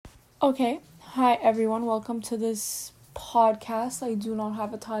Okay. Hi, everyone. Welcome to this podcast. I do not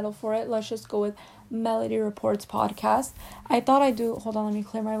have a title for it. Let's just go with Melody Reports Podcast. I thought I'd do... Hold on, let me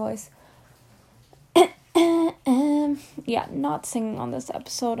clear my voice. Yeah, not singing on this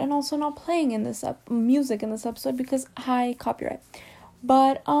episode and also not playing in this music in this episode because hi, copyright.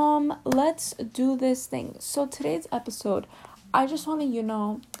 But let's do this thing. So today's episode, I just want to,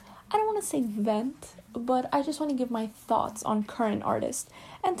 I don't want to say vent, but I just want to give my thoughts on current artists.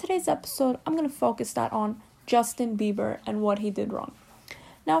 And today's episode, I'm going to focus that on Justin Bieber and what he did wrong.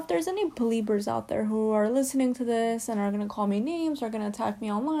 Now, if there's any believers out there who are listening to this and are going to call me names or going to attack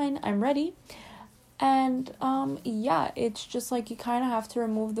me online, I'm ready. And it's just like you kind of have to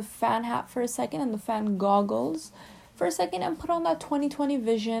remove the fan hat for a second and the fan goggles for a second and put on that 2020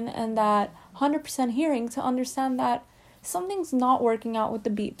 vision and that 100% hearing to understand that something's not working out with the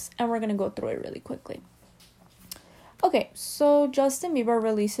beeps, and we're going to go through it really quickly. Okay, so Justin Bieber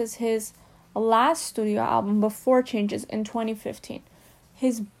releases his last studio album before Changes in 2015.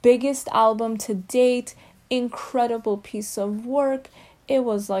 His biggest album to date, incredible piece of work. It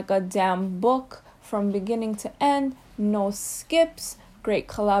was like a damn book from beginning to end, no skips, great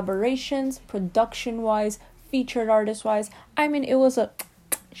collaborations, production-wise, featured artist-wise. I mean, it was a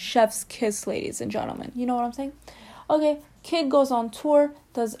chef's kiss, ladies and gentlemen. You know what I'm saying? Okay, Kid goes on tour,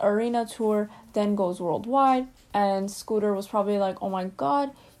 does arena tour, then goes worldwide, and Scooter was probably like, oh my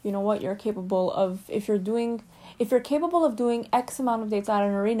god, you know what, you're capable of, if you're capable of doing X amount of dates at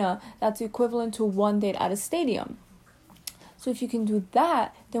an arena, that's equivalent to one date at a stadium. So if you can do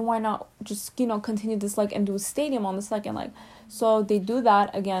that, then why not just, continue this leg and do a stadium on the second leg? So they do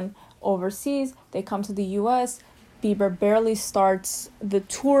that again overseas. They come to the US. Bieber barely starts the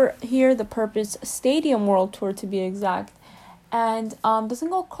tour here, the Purpose Stadium World Tour to be exact, and doesn't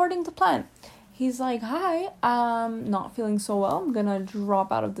go according to plan. He's like, hi, I'm not feeling so well. I'm going to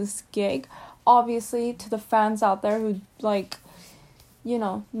drop out of this gig. Obviously, to the fans out there who,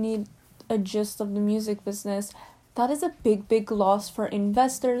 need a gist of the music business, that is a big, big loss for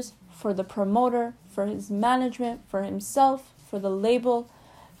investors, for the promoter, for his management, for himself, for the label.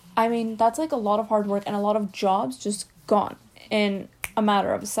 I mean, that's like a lot of hard work and a lot of jobs just gone in a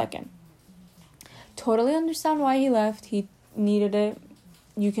matter of a second. Totally understand why he left. He needed it.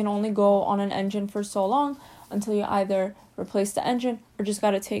 You can only go on an engine for so long until you either replace the engine or just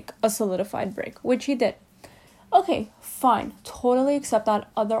got to take a solidified break, which he did. Okay, fine. Totally accept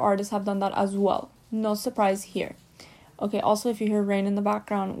that other artists have done that as well. No surprise here. Okay, also if you hear rain in the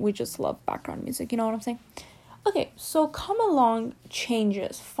background, we just love background music, you know what I'm saying? Okay, so Come Along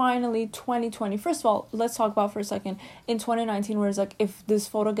Changes. Finally, 2020. First of all, let's talk about for a second. In 2019, where it's like, if this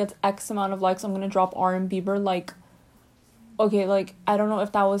photo gets X amount of likes, I'm going to drop R&B Bieber. I don't know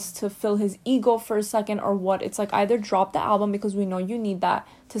if that was to fill his ego for a second or what. It's like either drop the album because we know you need that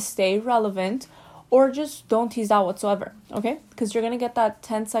to stay relevant, or just don't tease that whatsoever, okay? Because you're going to get that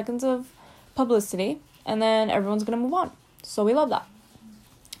 10 seconds of publicity and then everyone's going to move on. So we love that.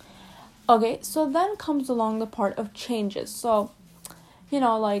 Okay, so then comes along the part of Changes. So,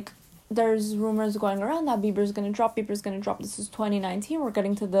 there's rumors going around that Bieber's going to drop. This is 2019. We're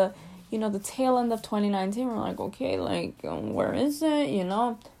getting to the the tail end of 2019, we're like, okay, where is it?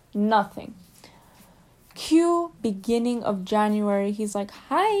 Nothing. Cue beginning of January, he's like,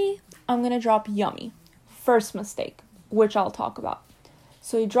 hi, I'm going to drop Yummy. First mistake, which I'll talk about.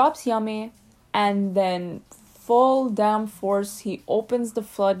 So he drops Yummy, and then full damn force, he opens the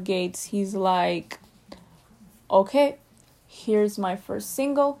floodgates. He's like, okay, here's my first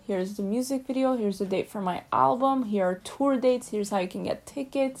single, here's the music video, here's the date for my album, here are tour dates, here's how you can get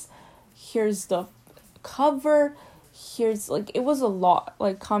tickets, here's the cover, here's it was a lot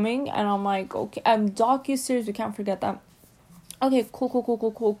coming, and I'm like, okay, I'm docu-series, we can't forget that. Okay,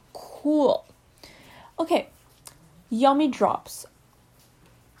 cool. Okay, Yummy drops.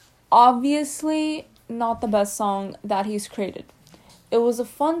 Obviously not the best song that he's created. It was a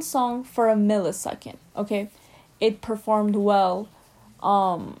fun song for a millisecond, okay? It performed well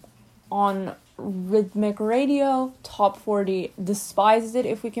on rhythmic radio, top 40 despised it,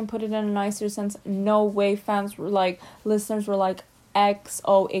 if we can put it in a nicer sense. No way. Fans were listeners were like,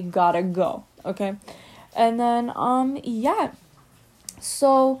 XO, it gotta go, okay? And then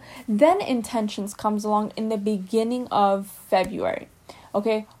so then Intentions comes along in the beginning of February,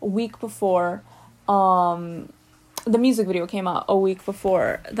 okay? A week before the music video came out, a week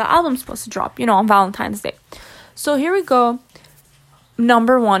before the album's supposed to drop, on Valentine's Day. So here we go.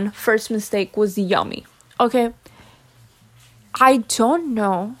 Number one, first mistake was Yummy. Okay. I don't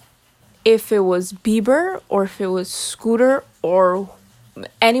know if it was Bieber or if it was Scooter or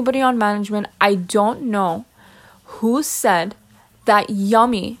anybody on management. I don't know who said that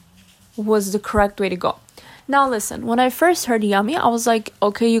Yummy was the correct way to go. Now listen, when I first heard Yummy, I was like,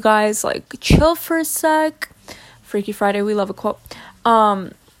 okay, you guys, like, chill for a sec. Freaky Friday, we love a quote.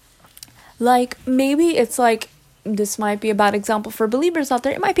 Like, maybe it's like, this might be a bad example for believers out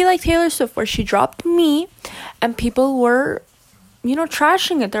there. It might be like Taylor Swift, where she dropped Me, and people were,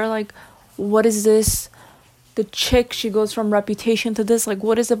 trashing it. They're like, what is this? The chick, she goes from Reputation to this, like,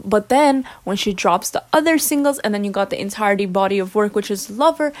 what is it? But then when she drops the other singles, and then you got the entirety body of work, which is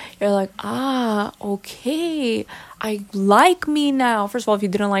Lover, you're like, okay, I like Me now. First of all, if you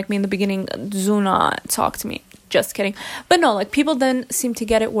didn't like Me in the beginning, do not talk to me. Just kidding. But no, like, people then seem to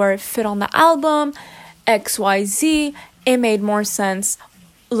get it where it fit on the album, XYZ, it made more sense,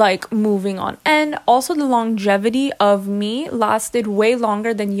 like, moving on. And also the longevity of Me lasted way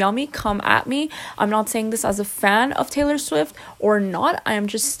longer than Yummy. Come at me. I'm not saying this as a fan of Taylor Swift or not. I am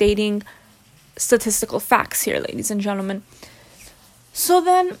just stating statistical facts here, ladies and gentlemen. So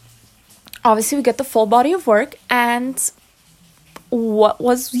then, obviously, we get the full body of work. And what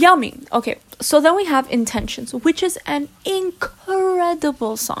was Yummy? Okay, so then we have Intentions, which is an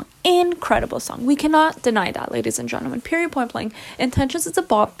incredible song. Incredible song. We cannot deny that, ladies and gentlemen. Period, point blank. Intentions is a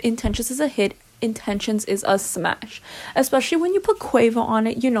bop. Intentions is a hit. Intentions is a smash. Especially when you put Quavo on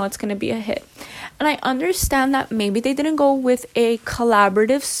it, it's going to be a hit. And I understand that maybe they didn't go with a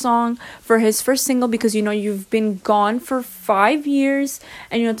collaborative song for his first single because, you've been gone for 5 years.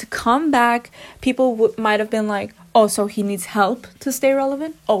 And, to come back, people might have been like, oh, so he needs help to stay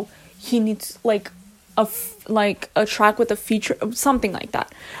relevant? Oh, he needs, like, a track with a feature, something like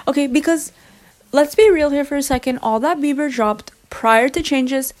that. Okay, because let's be real here for a second. All that Bieber dropped prior to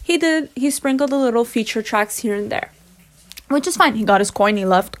Changes, he sprinkled a little feature tracks here and there, which is fine. He got his coin, he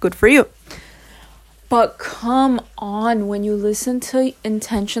left. Good for you. But come on, when you listen to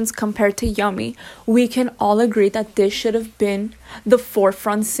Intentions compared to Yummy, we can all agree that this should have been the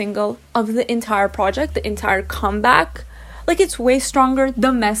forefront single of the entire project, the entire comeback. Like, it's way stronger. The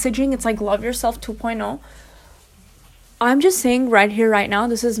messaging, it's like Love Yourself 2.0. I'm just saying right here, right now,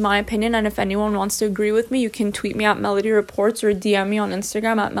 this is my opinion. And if anyone wants to agree with me, you can tweet me at Melody Reports or DM me on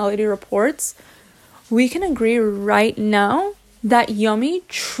Instagram at Melody Reports. We can agree right now that Yummy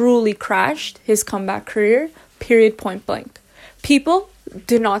truly crashed his comeback career, period, point blank. People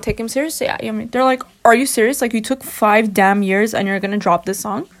did not take him seriously at Yummy. They're like, are you serious? Like, you took 5 damn years and you're gonna drop this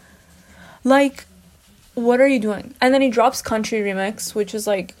song? Like, what are you doing? And then he drops Country Remix, which is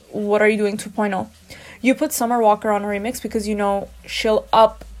like, what are you doing 2.0? You put Summer Walker on a remix because she'll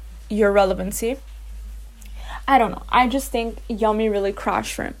up your relevancy. I don't know. I just think Yummy really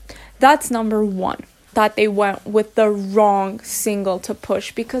crashed for him. That's number one. That they went with the wrong single to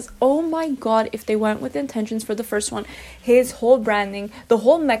push, because oh my god, if they went with Intentions for the first one, his whole branding, the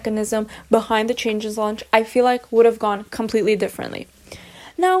whole mechanism behind the Changes launch, I feel like would have gone completely differently.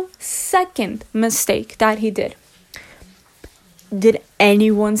 Now, second mistake that he did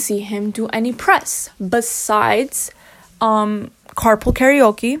anyone see him do any press besides Carpool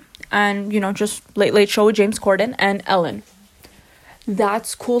Karaoke and just Late Late Show with James Corden and Ellen?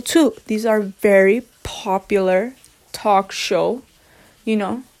 That's cool too. These are very popular talk show,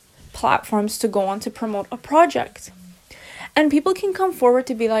 platforms to go on to promote a project. And people can come forward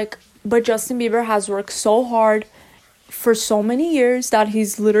to be like, but Justin Bieber has worked so hard for so many years that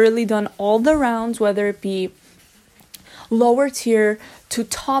he's literally done all the rounds, whether it be lower tier to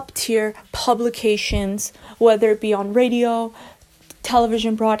top tier publications, whether it be on radio,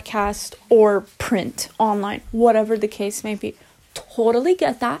 television broadcast, or print, online, whatever the case may be. Totally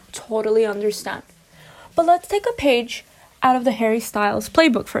get that, totally understand. But let's take a page out of the Harry Styles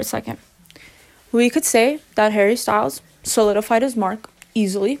playbook for a second. We could say that Harry Styles solidified his mark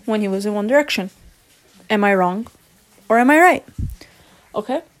easily when he was in One Direction. Am I wrong? Or am I right?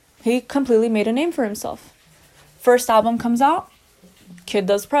 Okay, he completely made a name for himself. First album comes out, kid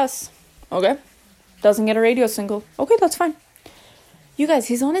does press. Okay, doesn't get a radio single. Okay, that's fine. You guys,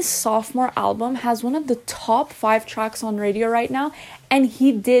 he's on his sophomore album, has one of the top 5 tracks on radio right now, and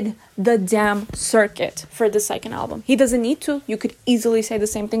he did the damn circuit for the second album. He doesn't need to. You could easily say the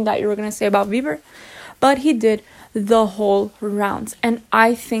same thing that you were going to say about Bieber, but he did the whole rounds, and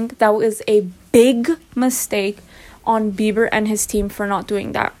I think that was a big mistake on Bieber and his team for not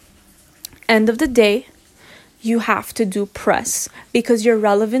doing that. End of the day, you have to do press because your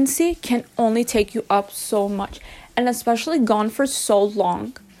relevancy can only take you up so much. And especially gone for so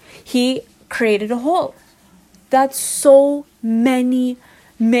long, he created a hole. That's so many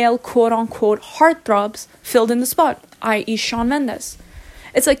male quote-unquote heartthrobs filled in the spot, i.e. Shawn Mendes.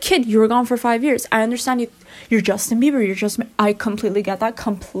 It's like, kid, you were gone for 5 years. I understand you're Justin Bieber. I completely get that.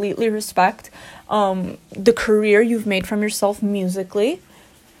 Completely respect the career you've made from yourself musically.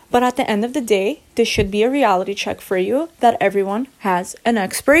 But at the end of the day, this should be a reality check for you that everyone has an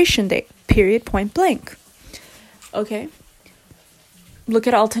expiration date. Period, point blank. Okay? Look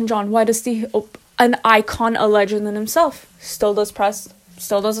at Elton John. Why does an icon, a legend in himself, still does press,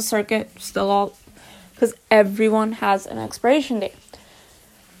 still does a circuit, still all... Because everyone has an expiration date.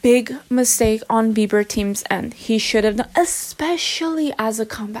 Big mistake on Bieber team's end. He should have done, especially as a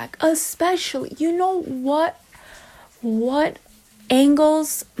comeback. Especially. You know what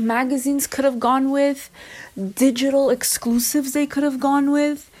angles magazines could have gone with, digital exclusives they could have gone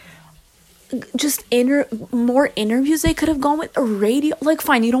with, just more interviews they could have gone with, a radio. Like,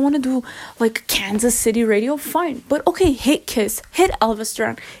 fine, you don't want to do like Kansas City radio, fine, but okay, hit Kiss, hit Elvis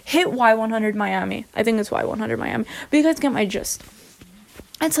Duran, hit Y100 Miami. I think it's Y100 Miami, but you guys get my gist.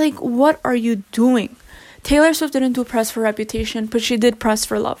 It's like, what are you doing? Taylor Swift didn't do press for Reputation, but she did press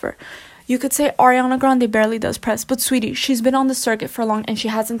for Lover. You could say Ariana Grande barely does press, but sweetie, she's been on the circuit for long and she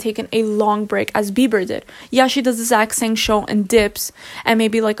hasn't taken a long break as Bieber did. Yeah, she does the Zach Sang show and dips and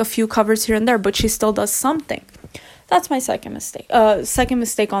maybe like a few covers here and there, but she still does something. That's my second mistake. Second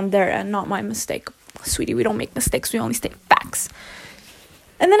mistake on their end, not my mistake. Sweetie, we don't make mistakes, we only state facts.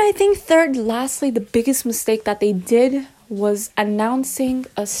 And then I think third, lastly, the biggest mistake that they did was announcing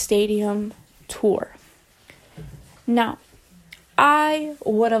a stadium tour. Now, I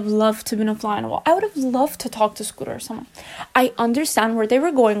would have loved to have been a fly on the wall. I would have loved to talk to Scooter or someone. I understand where they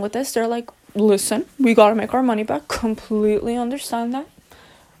were going with this. They're like, listen, we got to make our money back. Completely understand that.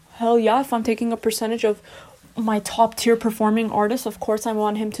 Hell yeah, if I'm taking a percentage of my top tier performing artist, of course I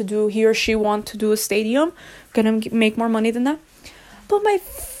want him to do, he or she want to do a stadium. Gonna make more money than that. But my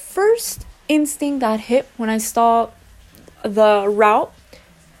first instinct that hit when I saw the route,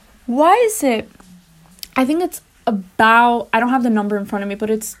 why is it, I think it's about, I don't have the number in front of me, but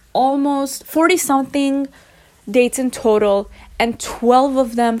it's almost 40 something dates in total, and 12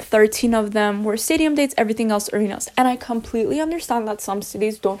 of them, 13 of them were stadium dates, everything else arenas. And I completely understand that some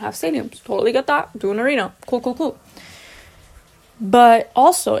cities don't have stadiums. Totally get that. Do an arena. Cool. But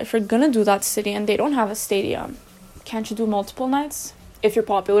also, if you're gonna do that city and they don't have a stadium, can't you do multiple nights if you're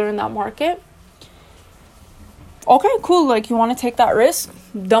popular in that market? Okay, cool. Like, you want to take that risk?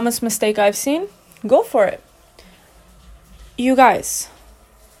 Dumbest mistake I've seen? Go for it. You guys,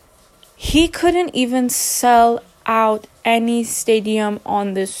 he couldn't even sell out any stadium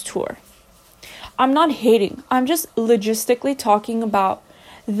on this tour. I'm not hating. I'm just logistically talking about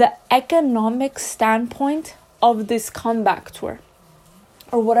the economic standpoint of this comeback tour,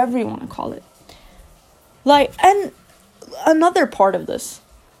 or whatever you want to call it. Like, and another part of this,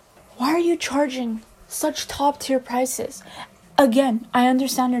 why are you charging such top tier prices? Again, I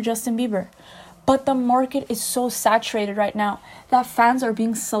understand you're Justin Bieber, but the market is so saturated right now that fans are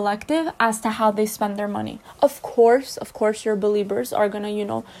being selective as to how they spend their money. Of course, your believers are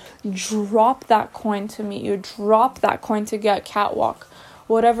gonna, drop that coin to meet you, drop that coin to get catwalk,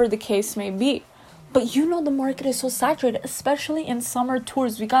 whatever the case may be. But the market is so saturated, especially in summer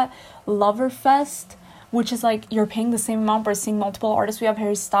tours. We got Loverfest, which is like you're paying the same amount but seeing multiple artists. We have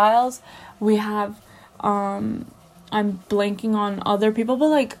Harry Styles, we have I'm blanking on other people, but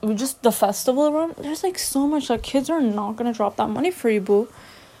like just the festival room, there's like so much, like kids are not gonna drop that money for you, boo.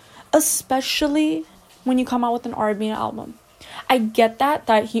 Especially when you come out with an R&B album. I get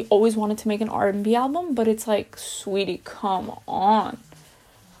that he always wanted to make an R&B album, but it's like, sweetie, come on.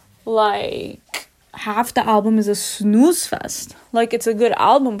 Like, half the album is a snooze fest. Like, it's a good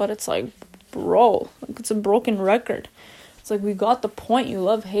album, but it's like, bro, like it's a broken record. It's like, we got the point, you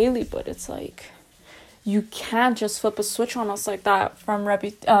love Hailey, but it's like, you can't just flip a switch on us like that from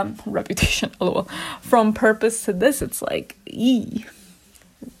Reputation, lol, from Purpose to this. It's like,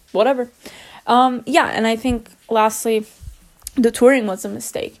 whatever. Yeah, and I think lastly, the touring was a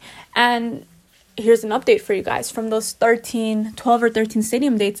mistake. And here's an update for you guys. From those 12 or 13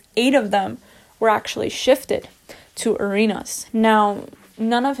 stadium dates, 8 of them were actually shifted to arenas. Now,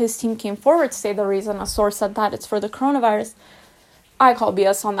 none of his team came forward to say the reason. A source said that it's for the coronavirus. I call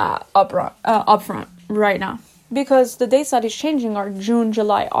BS on that upfront right now, because the dates that he's changing are June,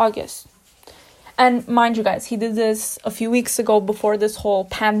 July, August. And mind you guys, he did this a few weeks ago before this whole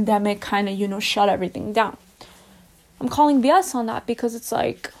pandemic kind of, shut everything down. I'm calling BS on that because it's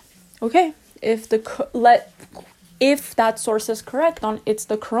like, okay, if that source is correct on it's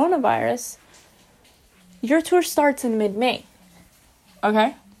the coronavirus, your tour starts in mid-May.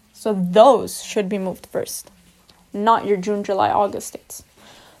 Okay? So those should be moved first, not your June, July, August dates.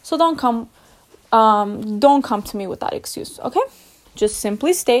 So don't come to me with that excuse, okay? Just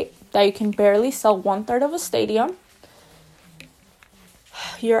simply state that you can barely sell 1/3 of a stadium.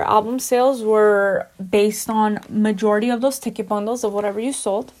 your album sales were based on majority of those ticket bundles of whatever you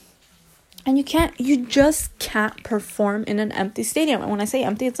sold. And you just can't perform in an empty stadium. And when I say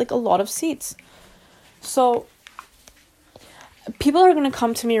empty, it's like a lot of seats. So people are going to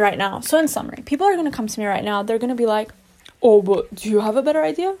come to me right now. So in summary, people are going to come to me right now. They're going to be like, oh, but do you have a better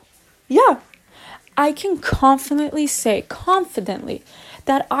idea? Yeah. I can confidently say,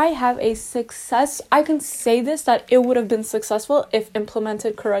 that I have a success. I can say this, that it would have been successful if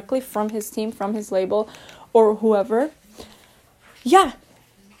implemented correctly from his team, from his label, or whoever. Yeah.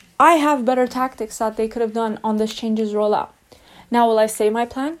 I have better tactics that they could have done on this changes rollout. Now, will I say my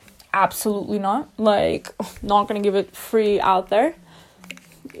plan? Absolutely not. Like, not going to give it free out there.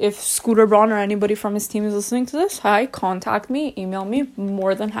 If Scooter Braun or anybody from his team is listening to this, hi, contact me, email me.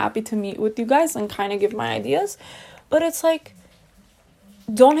 More than happy to meet with you guys and kind of give my ideas. But it's like,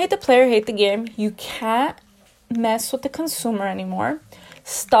 don't hate the player, hate the game. You can't mess with the consumer anymore.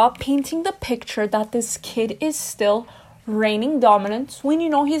 Stop painting the picture that this kid is still reigning dominance when you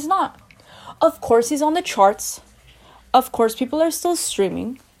know he's not. Of course he's on the charts. Of course people are still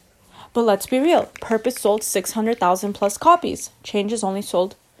streaming. But let's be real. Purpose sold 600,000 plus copies. Changes only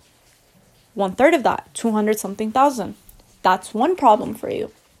sold 1/3 of that, 200 something thousand. That's one problem for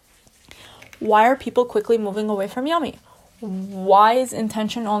you. Why are people quickly moving away from Yummy? Why is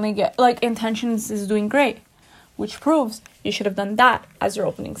Intention Intentions is doing great, which proves you should have done that as your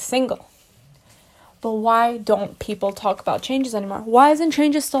opening single. But why don't people talk about Changes anymore? Why isn't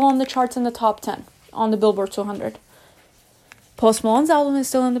Changes still on the charts in the top 10 on the Billboard 200? Post Malone's album is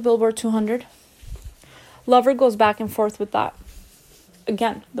still in the Billboard 200. Lover goes back and forth with that.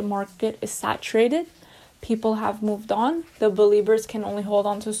 Again, the market is saturated. People have moved on. The believers can only hold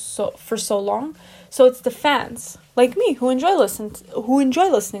on for so long. So it's the fans like me who enjoy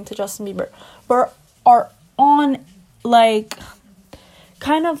listening to Justin Bieber, but are on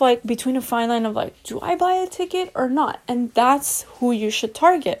kind of between a fine line of do I buy a ticket or not? And that's who you should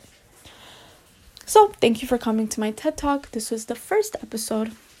target. So thank you for coming to my TED Talk. This was the first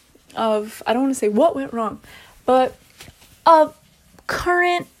episode of, I don't want to say what went wrong, but a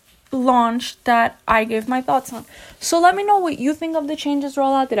current launch that I gave my thoughts on. So let me know what you think of the Changes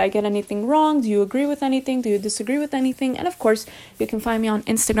rollout. Did I get anything wrong? Do you agree with anything? Do you disagree with anything? And of course, you can find me on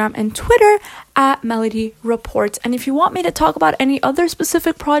Instagram and Twitter at Melody Reports. And if you want me to talk about any other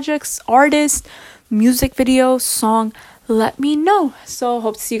specific projects, artists, music video, song, let me know. So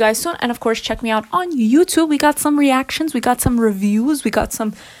hope to see you guys soon. And of course, check me out on YouTube. We got some reactions. We got some reviews. We got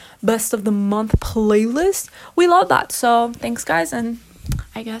some best of the month playlist. We love that. So thanks guys, and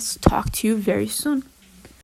I guess talk to you very soon.